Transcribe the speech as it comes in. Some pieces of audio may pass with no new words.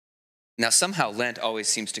Now, somehow Lent always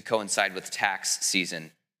seems to coincide with tax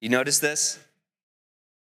season. You notice this?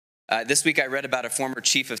 This week I read about a former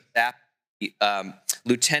chief of staff,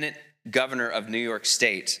 lieutenant governor of New York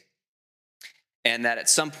State, and that at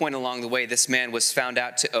some point along the way, this man was found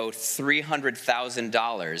out to owe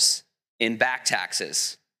 $300,000 in back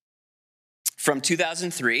taxes. From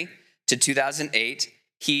 2003 to 2008,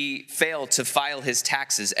 he failed to file his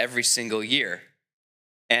taxes every single year.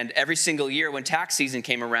 And every single year when tax season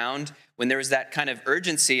came around, when there was that kind of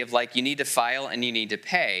urgency of like, you need to file and you need to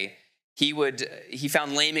pay, he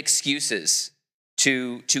found lame excuses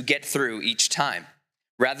to get through each time,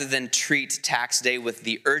 rather than treat tax day with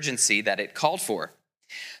the urgency that it called for.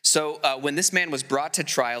 So when this man was brought to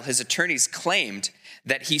trial, his attorneys claimed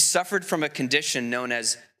that he suffered from a condition known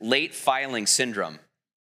as late filing syndrome.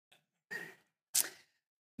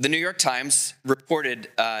 The New York Times reported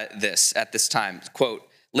this at this time, quote,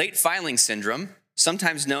 "Late filing syndrome,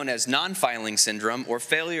 sometimes known as non-filing syndrome or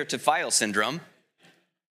failure to file syndrome,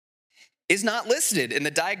 is not listed in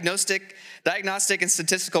the Diagnostic and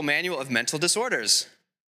Statistical Manual of Mental Disorders."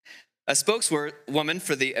 A spokeswoman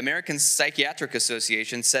for the American Psychiatric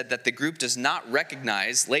Association said that the group does not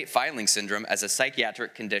recognize late filing syndrome as a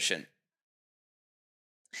psychiatric condition.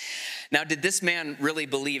 Now, did this man really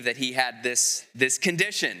believe that he had this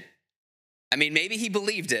condition? I mean, maybe he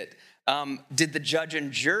believed it. Did the judge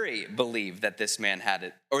and jury believe that this man had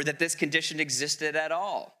it, or that this condition existed at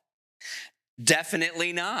all?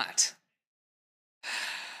 Definitely not.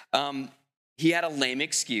 He had a lame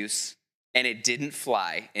excuse, and it didn't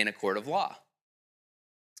fly in a court of law.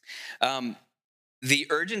 The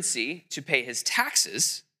urgency to pay his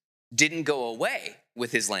taxes didn't go away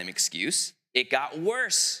with his lame excuse. It got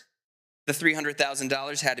worse. The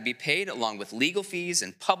 $300,000 had to be paid along with legal fees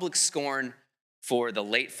and public scorn for the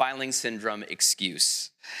late filing syndrome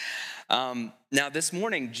excuse. Now, this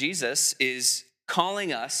morning, Jesus is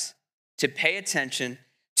calling us to pay attention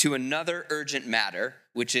to another urgent matter,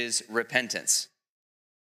 which is repentance.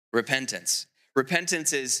 Repentance.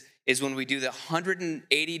 Repentance is when we do the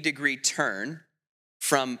 180-degree turn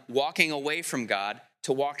from walking away from God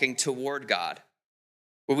to walking toward God,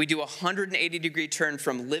 where we do a 180-degree turn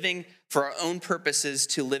from living for our own purposes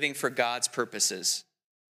to living for God's purposes.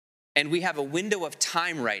 And we have a window of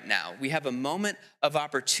time right now. We have a moment of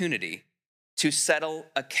opportunity to settle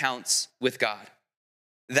accounts with God.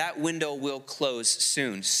 That window will close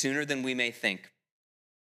soon, sooner than we may think.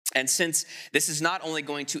 And since this is not only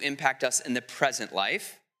going to impact us in the present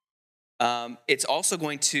life, it's also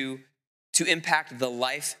going to impact the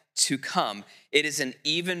life to come. It is an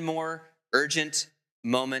even more urgent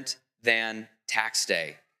moment than tax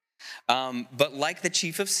day. But like the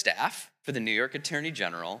chief of staff for the New York Attorney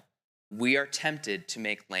General, we are tempted to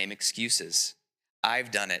make lame excuses.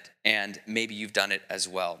 I've done it, and maybe you've done it as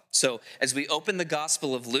well. So as we open the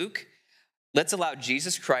Gospel of Luke, let's allow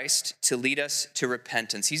Jesus Christ to lead us to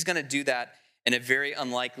repentance. He's going to do that in a very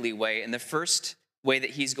unlikely way. And the first way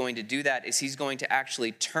that he's going to do that is he's going to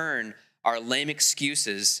actually turn our lame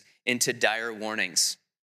excuses into dire warnings.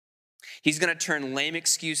 He's going to turn lame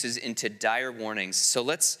excuses into dire warnings. So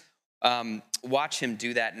let's watch him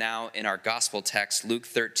do that now in our gospel text, Luke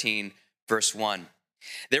 13, verse 1.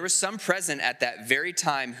 There was some present at that very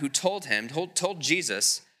time who told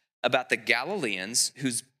Jesus about the Galileans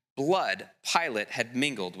whose blood Pilate had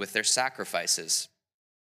mingled with their sacrifices.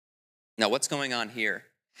 Now, what's going on here?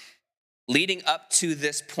 Leading up to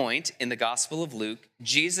this point in the Gospel of Luke,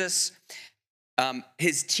 Jesus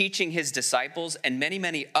is teaching his disciples and many,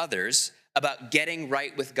 many others about getting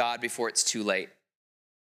right with God before it's too late.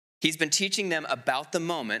 He's been teaching them about the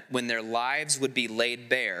moment when their lives would be laid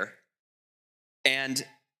bare and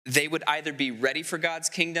they would either be ready for God's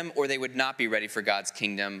kingdom or they would not be ready for God's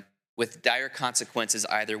kingdom, with dire consequences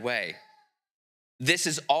either way. This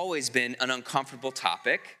has always been an uncomfortable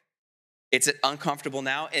topic. It's uncomfortable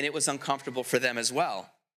now, and it was uncomfortable for them as well.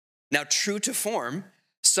 Now, true to form,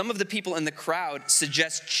 some of the people in the crowd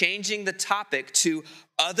suggest changing the topic to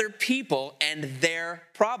other people and their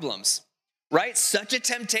problems, right? Such a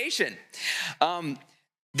temptation.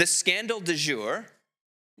 The scandal du jour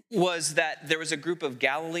was that there was a group of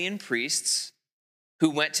Galilean priests who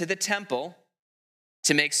went to the temple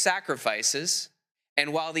to make sacrifices.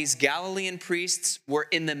 And while these Galilean priests were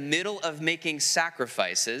in the middle of making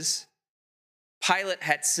sacrifices, Pilate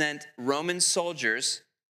had sent Roman soldiers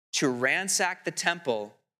to ransack the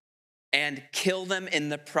temple and kill them in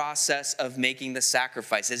the process of making the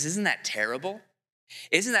sacrifices. Isn't that terrible?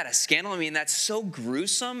 Isn't that a scandal? I mean, that's so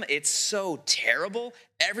gruesome. It's so terrible.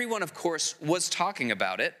 Everyone, of course, was talking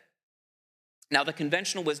about it. Now, the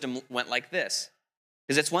conventional wisdom went like this,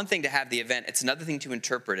 because it's one thing to have the event, it's another thing to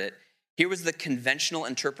interpret it Here was the conventional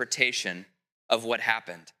interpretation of what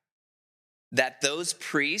happened. That those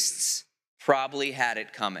priests probably had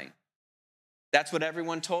it coming. That's what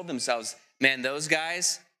everyone told themselves. Man, those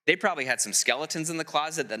guys, they probably had some skeletons in the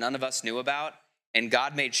closet that none of us knew about, and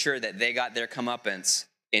God made sure that they got their comeuppance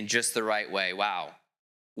in just the right way. Wow.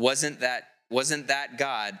 Wasn't that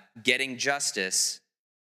God getting justice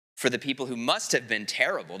for the people who must have been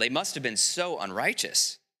terrible? They must have been so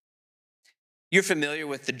unrighteous. You're familiar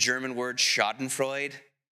with the German word Schadenfreude?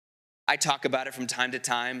 I talk about it from time to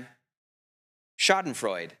time.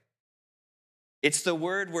 Schadenfreude. It's the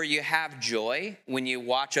word where you have joy when you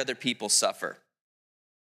watch other people suffer.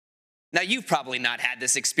 Now, you've probably not had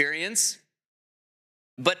this experience,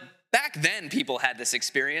 but back then people had this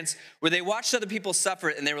experience where they watched other people suffer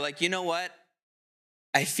and they were like, you know what?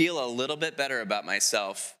 I feel a little bit better about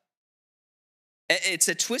myself. It's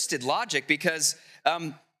a twisted logic because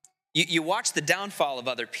you watch the downfall of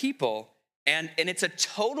other people and it's a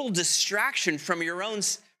total distraction from your own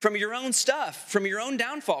stuff, from your own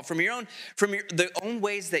downfall, from the own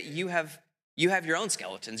ways that you have your own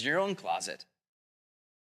skeletons in your own closet.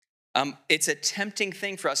 It's a tempting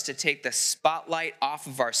thing for us to take the spotlight off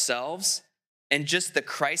of ourselves and just the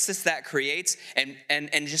crisis that creates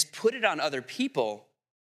and just put it on other people.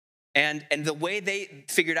 And the way they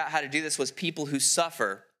figured out how to do this was people who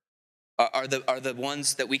suffer are the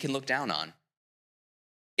ones that we can look down on.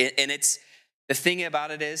 And it's the thing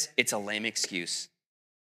about it is it's a lame excuse.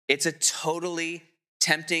 It's a totally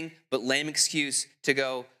tempting but lame excuse to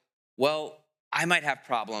go, well, I might have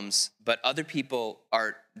problems, but other people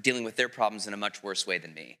are dealing with their problems in a much worse way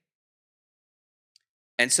than me.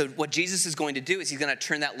 And so what Jesus is going to do is he's going to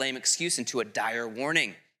turn that lame excuse into a dire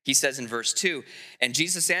warning. He says in verse 2, and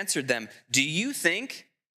Jesus answered them, do you think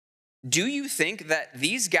that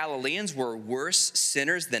these Galileans were worse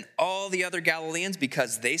sinners than all the other Galileans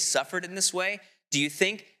because they suffered in this way? Do you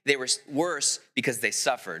think they were worse because they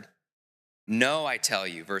suffered? No, I tell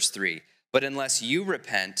you, verse 3, but unless you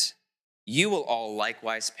repent, you will all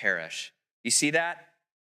likewise perish. You see that?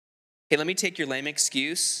 Hey, let me take your lame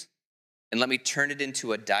excuse and let me turn it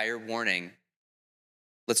into a dire warning.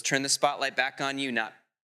 Let's turn the spotlight back on you,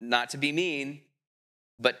 not to be mean,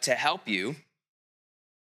 but to help you.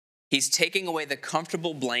 He's taking away the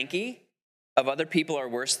comfortable blankie of other people are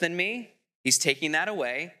worse than me. He's taking that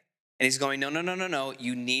away, and he's going, no.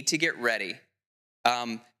 You need to get ready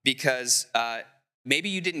because maybe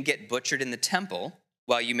you didn't get butchered in the temple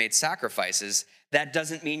while you made sacrifices. That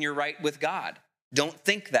doesn't mean you're right with God. Don't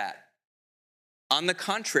think that. On the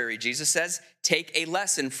contrary, Jesus says, take a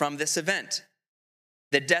lesson from this event.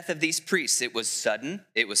 The death of these priests, it was sudden,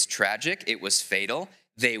 it was tragic, it was fatal.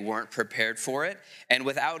 They weren't prepared for it. And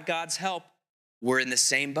without God's help, we're in the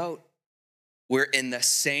same boat. We're in the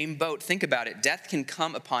same boat. Think about it. Death can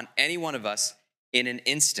come upon any one of us in an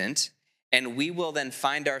instant, and we will then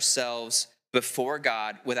find ourselves before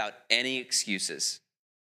God without any excuses.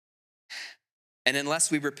 And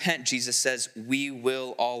unless we repent, Jesus says, we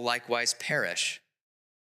will all likewise perish.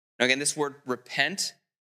 Now again, this word repent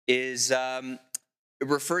is... it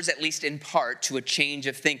refers at least in part to a change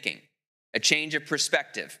of thinking, a change of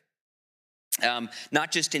perspective.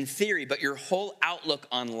 Not just in theory, but your whole outlook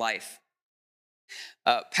on life.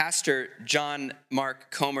 Pastor John Mark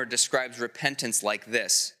Comer describes repentance like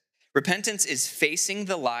this. Repentance is facing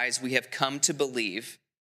the lies we have come to believe,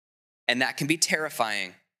 and that can be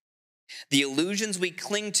terrifying. The illusions we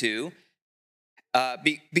cling to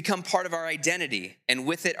become part of our identity, and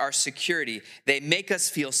with it, our security. They make us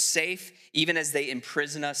feel safe, even as they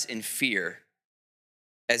imprison us in fear.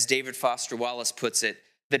 As David Foster Wallace puts it,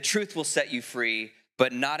 the truth will set you free,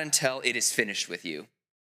 but not until it is finished with you.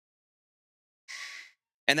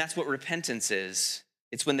 And that's what repentance is.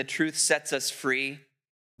 It's when the truth sets us free,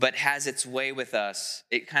 but has its way with us.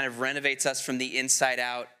 It kind of renovates us from the inside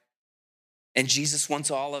out. And Jesus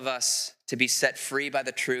wants all of us to be set free by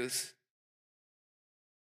the truth.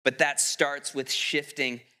 But that starts with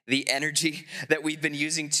shifting the energy that we've been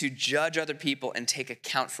using to judge other people and take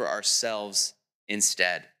account for ourselves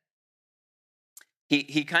instead.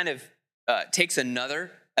 He kind of takes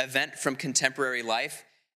another event from contemporary life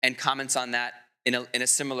and comments on that in a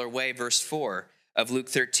similar way. Verse 4 of Luke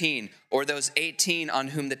 13, or those 18 on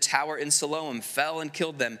whom the tower in Siloam fell and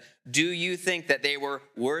killed them, do you think that they were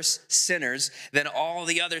worse sinners than all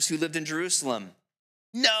the others who lived in Jerusalem?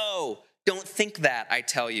 No, don't think that, I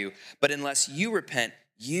tell you. But unless you repent,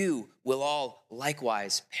 you will all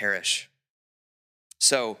likewise perish.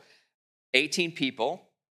 So 18 people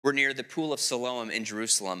were near the pool of Siloam in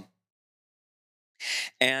Jerusalem.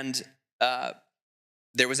 And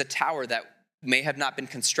there was a tower that may have not been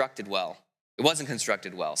constructed well. It wasn't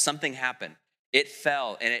constructed well. Something happened. It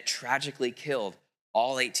fell and it tragically killed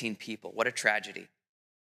all 18 people. What a tragedy.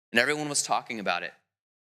 And everyone was talking about it.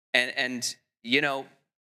 And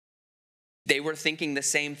they were thinking the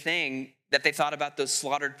same thing that they thought about those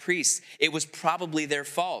slaughtered priests. It was probably their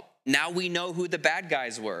fault. Now we know who the bad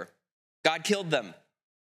guys were. God killed them.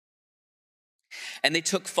 And they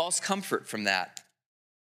took false comfort from that.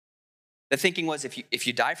 The thinking was, if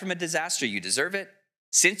you die from a disaster, you deserve it.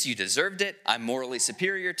 Since you deserved it, I'm morally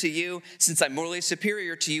superior to you. Since I'm morally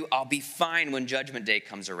superior to you, I'll be fine when Judgment Day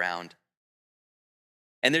comes around.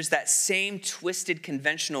 And there's that same twisted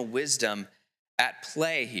conventional wisdom at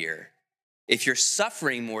play here. If you're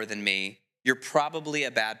suffering more than me, you're probably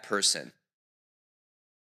a bad person.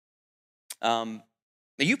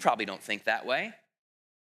 You probably don't think that way.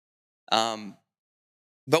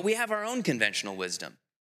 But we have our own conventional wisdom,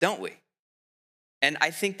 don't we? And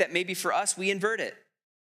I think that maybe for us, we invert it.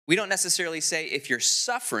 We don't necessarily say, if you're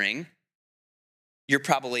suffering, you're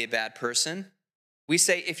probably a bad person. We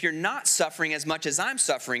say, if you're not suffering as much as I'm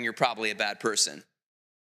suffering, you're probably a bad person.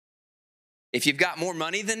 If you've got more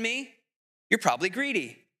money than me, you're probably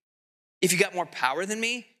greedy. If you got more power than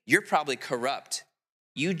me, you're probably corrupt.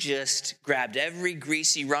 You just grabbed every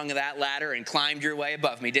greasy rung of that ladder and climbed your way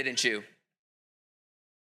above me, didn't you?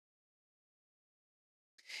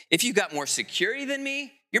 If you got more security than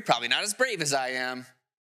me, you're probably not as brave as I am.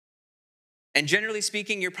 And generally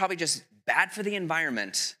speaking, you're probably just bad for the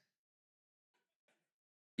environment.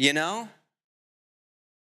 You know?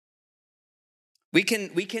 We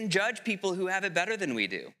can judge people who have it better than we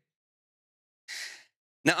do.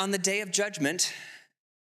 Now, on the day of judgment,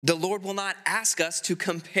 the Lord will not ask us to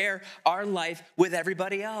compare our life with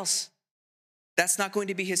everybody else. That's not going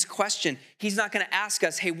to be his question. He's not going to ask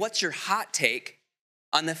us, hey, what's your hot take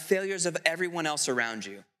on the failures of everyone else around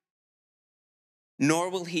you? Nor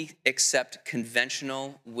will he accept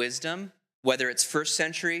conventional wisdom, whether it's first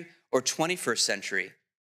century or 21st century.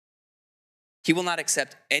 He will not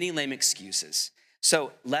accept any lame excuses.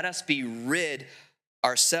 So let us rid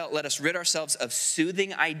ourselves of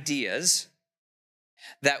soothing ideas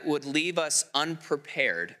that would leave us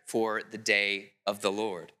unprepared for the day of the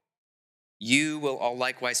Lord. You will all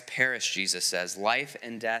likewise perish, Jesus says. Life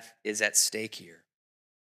and death is at stake here.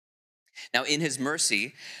 Now, in his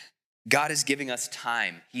mercy, God is giving us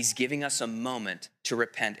time. He's giving us a moment to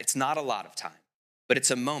repent. It's not a lot of time, but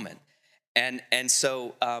it's a moment.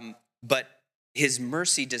 But his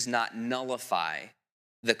mercy does not nullify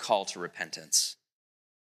the call to repentance.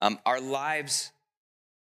 Our lives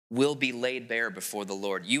will be laid bare before the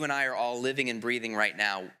Lord. You and I are all living and breathing right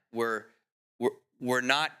now. We're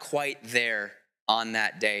not quite there on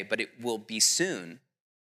that day, but it will be soon.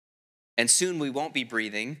 And soon we won't be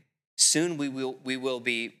breathing. Soon we will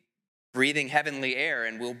be breathing heavenly air,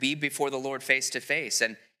 and we'll be before the Lord face to face.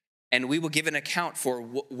 And we will give an account for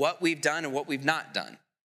what we've done and what we've not done,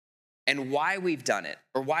 and why we've done it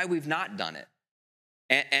or why we've not done it,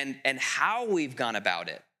 and how we've gone about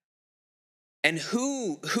it, and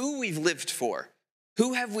who we've lived for.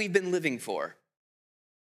 Who have we been living for?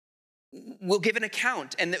 We'll give an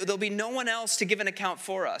account, and there'll be no one else to give an account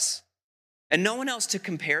for us, and no one else to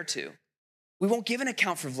compare to. We won't give an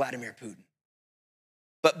account for Vladimir Putin.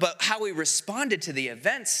 But how we responded to the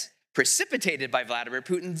events precipitated by Vladimir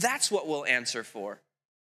Putin, that's what we'll answer for.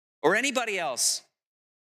 Or anybody else.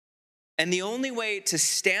 And the only way to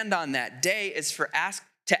stand on that day is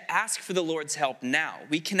to ask for the Lord's help now.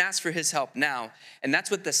 We can ask for his help now. And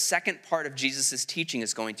that's what the second part of Jesus' teaching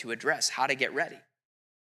is going to address, how to get ready.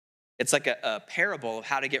 It's like a parable of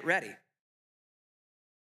how to get ready.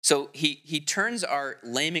 So he turns our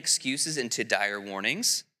lame excuses into dire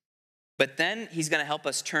warnings. But then he's going to help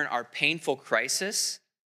us turn our painful crisis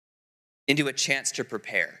into a chance to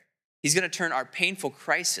prepare. He's going to turn our painful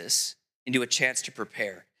crisis into a chance to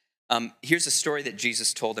prepare. Here's a story that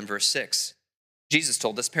Jesus told in verse 6. Jesus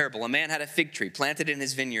told this parable. A man had a fig tree planted in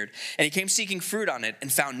his vineyard, and he came seeking fruit on it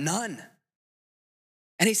and found none.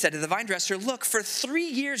 And he said to the vine dresser, look, for 3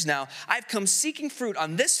 years now, I've come seeking fruit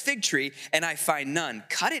on this fig tree, and I find none.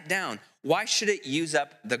 Cut it down. Why should it use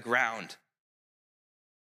up the ground?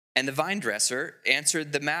 And the vine dresser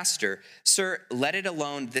answered the master, sir, let it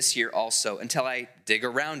alone this year also until I dig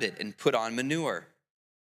around it and put on manure.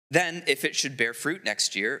 Then if it should bear fruit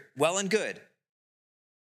next year, well and good.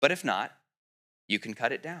 But if not, you can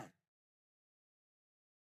cut it down.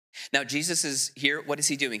 Now, Jesus is here. What is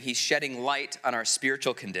he doing? He's shedding light on our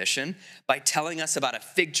spiritual condition by telling us about a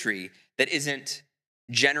fig tree that isn't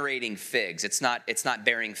generating figs. It's not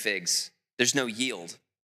bearing figs. There's no yield.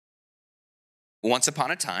 Once upon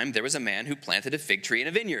a time, there was a man who planted a fig tree in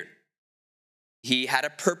a vineyard. He had a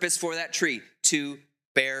purpose for that tree to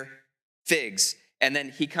bear figs. And then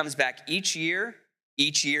he comes back each year.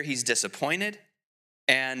 Each year he's disappointed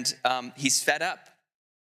and he's fed up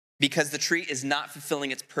because the tree is not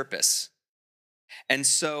fulfilling its purpose. And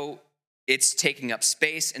so it's taking up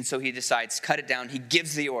space. And so he decides, cut it down. He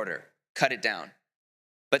gives the order, cut it down.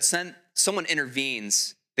 But someone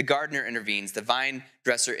intervenes. The gardener intervenes. The vine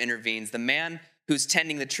dresser intervenes. The man who's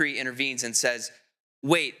tending the tree intervenes and says,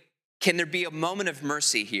 wait, can there be a moment of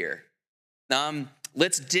mercy here?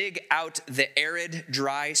 Let's dig out the arid,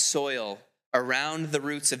 dry soil around the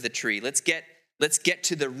roots of the tree. Let's get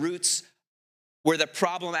to the roots where the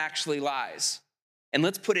problem actually lies. And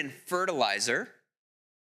let's put in fertilizer,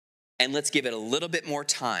 and let's give it a little bit more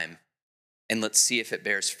time, and let's see if it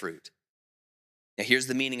bears fruit. Now, here's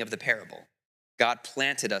the meaning of the parable. God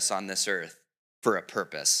planted us on this earth for a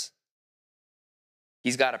purpose.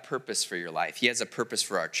 He's got a purpose for your life. He has a purpose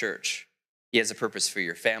for our church. He has a purpose for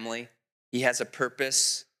your family. He has a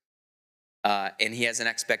purpose, and he has an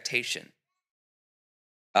expectation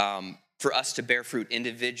for us to bear fruit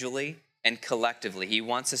individually and collectively. He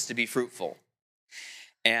wants us to be fruitful.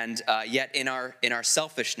 And yet in our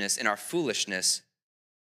selfishness, in our foolishness,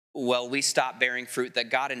 well, we stop bearing fruit that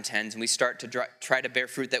God intends, and we start to try to bear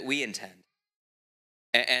fruit that we intend.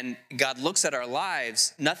 And God looks at our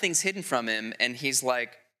lives, nothing's hidden from him, and he's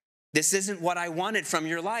like, this isn't what I wanted from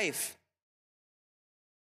your life.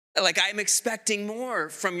 Like, I'm expecting more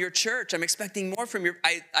from your church. I'm expecting more from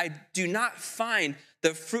I do not find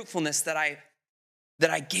the fruitfulness that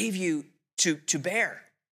I gave you to bear.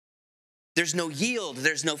 There's no yield,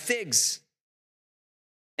 there's no figs.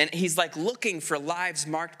 And he's like looking for lives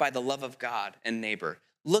marked by the love of God and neighbor,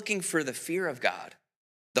 looking for the fear of God,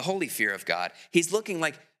 the holy fear of God. He's looking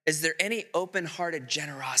like, is there any open-hearted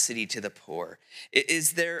generosity to the poor?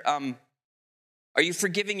 Is there, are you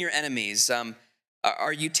forgiving your enemies?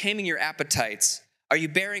 Are you taming your appetites? Are you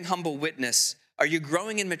bearing humble witness? Are you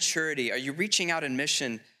growing in maturity? Are you reaching out in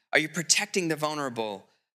mission? Are you protecting the vulnerable?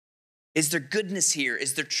 Is there goodness here?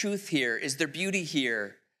 Is there truth here? Is there beauty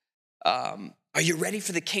here? Are you ready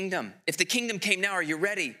for the kingdom? If the kingdom came now, are you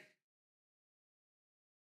ready?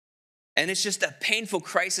 And it's just a painful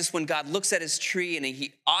crisis when God looks at his tree and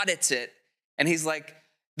he audits it. And he's like,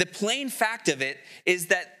 the plain fact of it is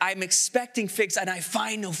that I'm expecting figs and I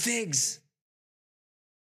find no figs.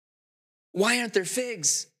 Why aren't there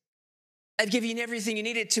figs? I've given you everything you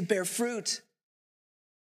needed to bear fruit.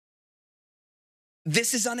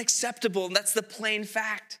 This is unacceptable, and that's the plain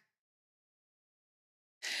fact.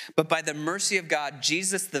 But by the mercy of God,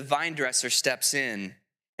 Jesus, the vine dresser, steps in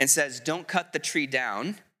and says, don't cut the tree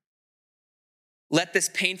down. Let this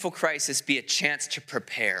painful crisis be a chance to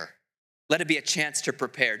prepare. Let it be a chance to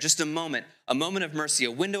prepare. Just a moment of mercy,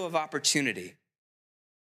 a window of opportunity.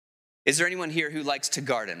 Is there anyone here who likes to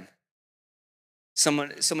garden?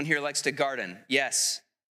 Someone here likes to garden? Yes.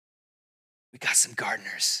 We got some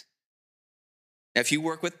gardeners. Now, if you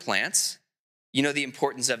work with plants, you know the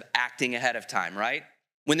importance of acting ahead of time, right?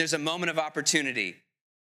 When there's a moment of opportunity,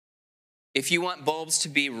 if you want bulbs to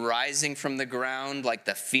be rising from the ground like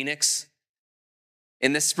the phoenix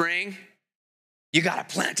in the spring, you got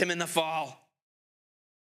to plant them in the fall.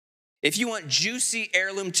 If you want juicy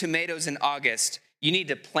heirloom tomatoes in August, you need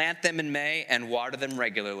to plant them in May and water them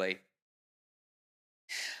regularly.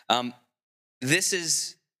 This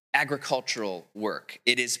is agricultural work.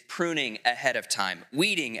 It is pruning ahead of time,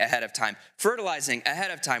 weeding ahead of time, fertilizing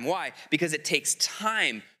ahead of time. Why? Because it takes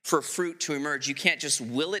time for fruit to emerge. You can't just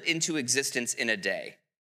will it into existence in a day.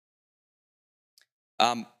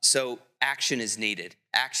 So action is needed.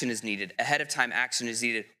 Action is needed. Ahead of time, action is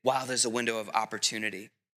needed while there's a window of opportunity.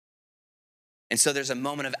 And so there's a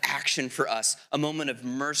moment of action for us, a moment of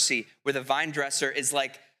mercy where the vine dresser is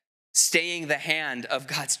like staying the hand of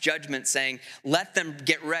God's judgment, saying, let them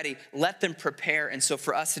get ready, let them prepare. And so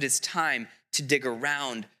for us, it is time to dig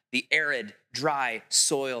around the arid, dry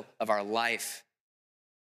soil of our life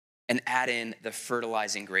and add in the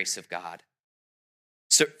fertilizing grace of God.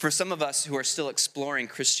 So for some of us who are still exploring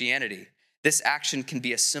Christianity, this action can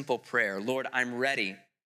be a simple prayer. Lord, I'm ready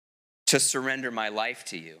to surrender my life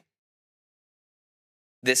to you.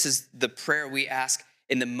 This is the prayer we ask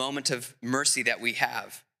in the moment of mercy that we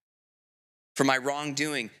have. For my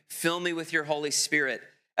wrongdoing, fill me with your Holy Spirit.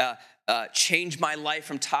 Change my life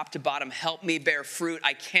from top to bottom. Help me bear fruit.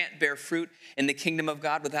 I can't bear fruit in the kingdom of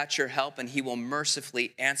God without your help, and he will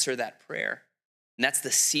mercifully answer that prayer. And that's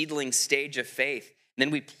the seedling stage of faith. And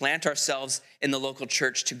then we plant ourselves in the local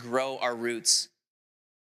church to grow our roots.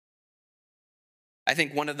 I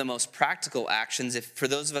think one of the most practical actions, for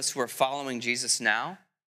those of us who are following Jesus now,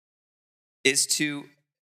 is to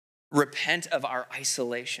repent of our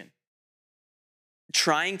isolation.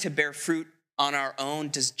 Trying to bear fruit on our own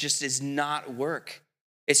does not work.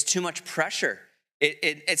 It's too much pressure.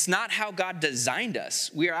 It's not how God designed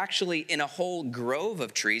us. We are actually in a whole grove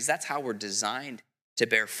of trees. That's how we're designed to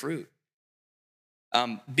bear fruit.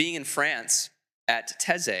 Being in France at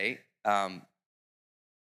Thèse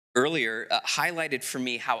earlier highlighted for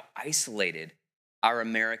me how isolated our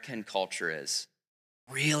American culture is.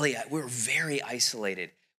 Really, we're very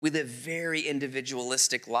isolated. We live very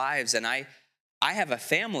individualistic lives, and I have a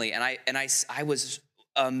family, and I was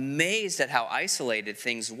amazed at how isolated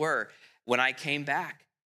things were when I came back.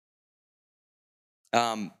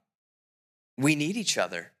 We need each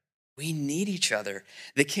other. We need each other.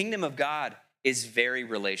 The kingdom of God is very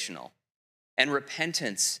relational, and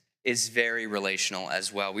repentance is very relational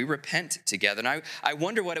as well. We repent together, and I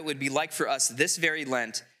wonder what it would be like for us this very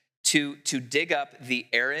Lent to dig up the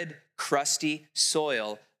arid, crusty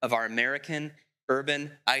soil of our American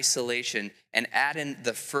urban isolation and add in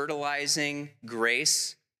the fertilizing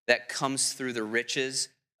grace that comes through the riches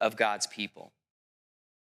of God's people.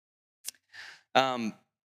 Can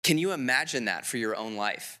you imagine that for your own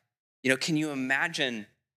life? Can you imagine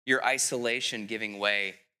your isolation giving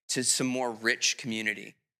way to some more rich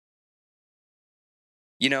community?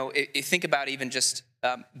 Think about even just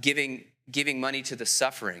giving money to the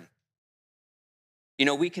suffering.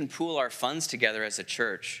 We can pool our funds together as a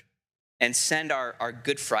church and send our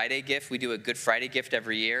Good Friday gift. We do a Good Friday gift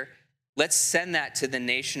every year. Let's send that to the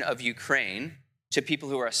nation of Ukraine, to people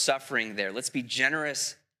who are suffering there. Let's be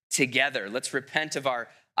generous together. Let's repent of our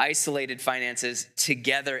isolated finances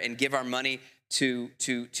together and give our money to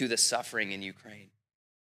the suffering in Ukraine.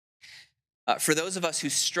 For those of us who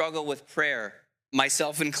struggle with prayer,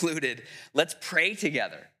 myself included, let's pray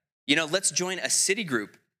together. Let's join a city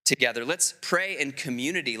group together. Let's pray in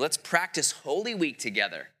community. Let's practice Holy Week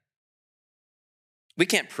together. We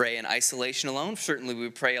can't pray in isolation alone. Certainly we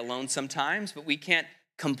pray alone sometimes, but we can't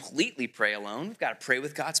completely pray alone. We've got to pray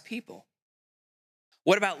with God's people.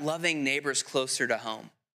 What about loving neighbors closer to home?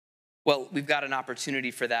 Well, we've got an opportunity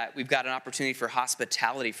for that. We've got an opportunity for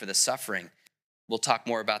hospitality for the suffering. We'll talk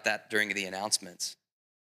more about that during the announcements.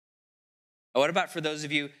 What about for those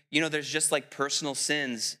of you, there's just like personal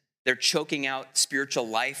sins. They're choking out spiritual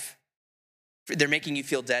life. They're making you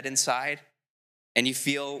feel dead inside, and you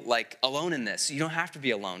feel like alone in this. You don't have to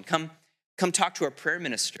be alone. Come talk to a prayer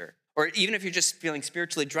minister. Or even if you're just feeling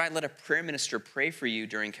spiritually dry, let a prayer minister pray for you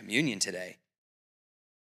during communion today.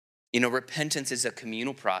 Repentance is a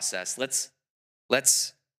communal process.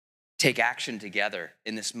 Let's take action together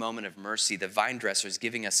in this moment of mercy. The vine dresser is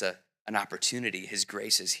giving us an opportunity. His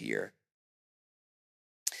grace is here.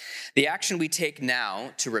 The action we take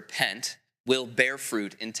now to repent will bear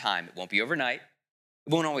fruit in time. It won't be overnight.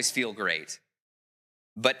 It won't always feel great.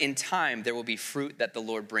 But in time, there will be fruit that the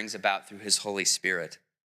Lord brings about through his Holy Spirit.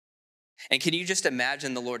 And can you just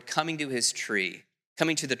imagine the Lord coming to his tree,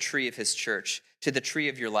 coming to the tree of his church, to the tree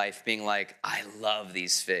of your life, being like, I love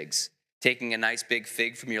these figs. Taking a nice big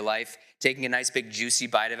fig from your life, taking a nice big juicy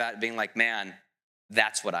bite of it, being like, man,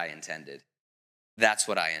 that's what I intended. That's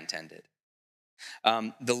what I intended.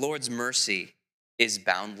 The Lord's mercy is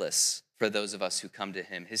boundless for those of us who come to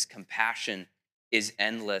him. His compassion is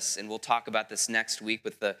endless. And we'll talk about this next week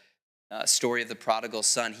with the story of the prodigal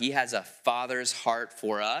son. He has a father's heart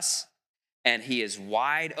for us, and he is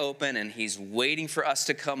wide open, and he's waiting for us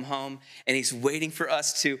to come home, and he's waiting for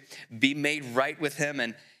us to be made right with him.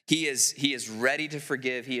 And he is ready to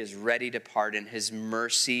forgive. He is ready to pardon. His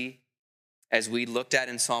mercy, as we looked at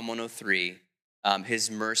in Psalm 103,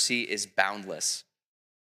 his mercy is boundless.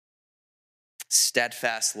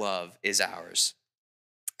 Steadfast love is ours.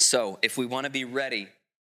 So if we want to be ready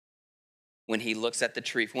when he looks at the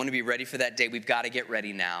tree, if we want to be ready for that day, we've got to get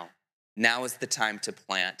ready now. Now is the time to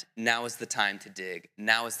plant. Now is the time to dig.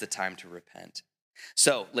 Now is the time to repent.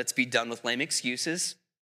 So let's be done with lame excuses.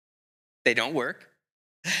 They don't work.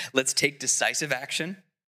 Let's take decisive action.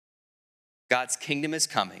 God's kingdom is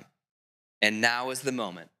coming, and now is the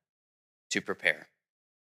moment to prepare.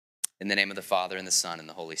 In the name of the Father, and the Son, and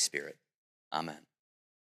the Holy Spirit. Amen.